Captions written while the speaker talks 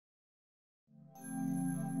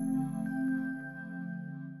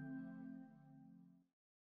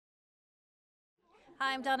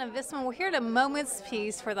Hi, I'm Donna Visman. We're here at a Moments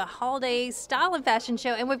Piece for the Holiday Style and Fashion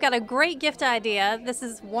Show, and we've got a great gift idea. This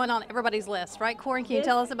is one on everybody's list, right, Corey? Can you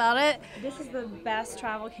tell us about it? This is the best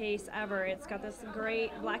travel case ever. It's got this great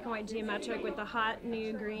black and white geometric with the hot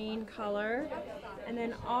new green color, and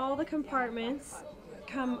then all the compartments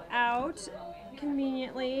come out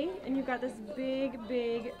conveniently, and you've got this big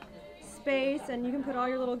space, and you can put all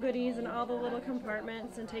your little goodies in all the little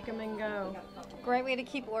compartments and take them and go. Great way to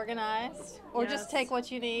keep organized, or Yes. just take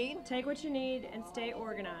what you need. Take what you need and stay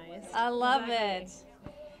organized. I love Exactly.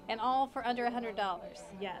 it. And all for under $100.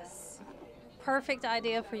 Yes. Perfect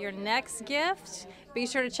idea for your next gift. Be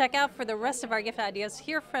sure to check out for the rest of our gift ideas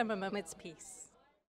here from A Moments Piece.